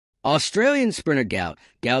Australian sprinter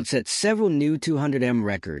Gout set several new 200m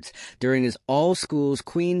records during his all-schools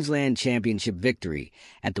Queensland Championship victory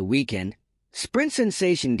at the weekend. Sprint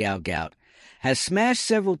sensation Gout has smashed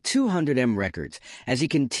several 200m records as he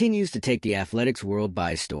continues to take the athletics world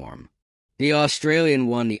by storm. The Australian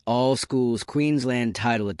won the all-schools Queensland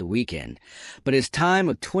title at the weekend, but his time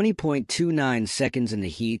of 20.29 seconds in the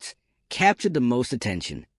heats captured the most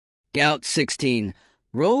attention. Gout, 16,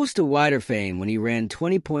 rose to wider fame when he ran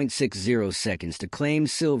 20.60 seconds to claim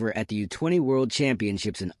silver at the U20 World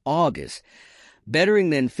Championships in August, bettering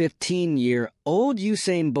than 15-year-old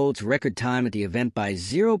Usain Bolt's record time at the event by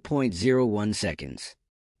 0.01 seconds.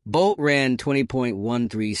 Bolt ran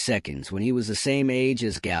 20.13 seconds when he was the same age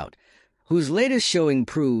as Gout, whose latest showing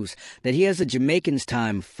proves that he has the Jamaican's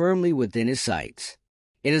time firmly within his sights.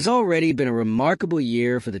 It has already been a remarkable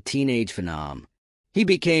year for the teenage phenom. He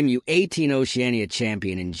became U18 Oceania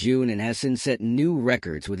champion in June and has since set new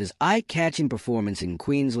records with his eye-catching performance in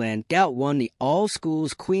Queensland. Gout won the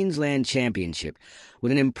all-schools Queensland Championship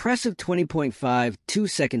with an impressive 20.52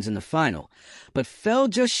 seconds in the final, but fell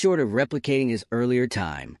just short of replicating his earlier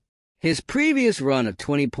time. His previous run of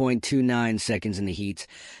 20.29 seconds in the heats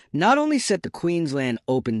not only set the Queensland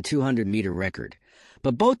Open 200-meter record,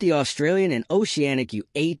 but both the Australian and Oceanic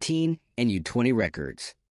U18 and U20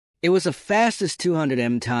 records. It was the fastest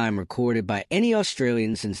 200m time recorded by any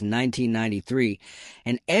Australian since 1993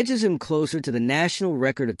 and edges him closer to the national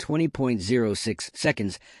record of 20.06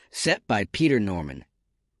 seconds set by Peter Norman,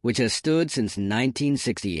 which has stood since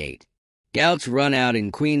 1968. Gout's run out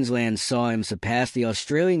in Queensland saw him surpass the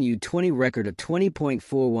Australian U20 record of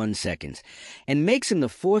 20.41 seconds and makes him the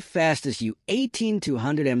fourth fastest U18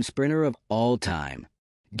 200m sprinter of all time.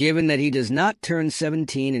 Given that he does not turn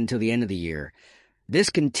 17 until the end of the year, this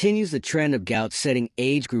continues the trend of Gout setting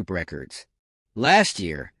age group records. Last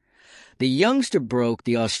year, the youngster broke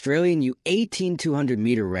the Australian U18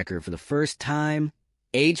 200-meter record for the first time,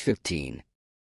 age 15.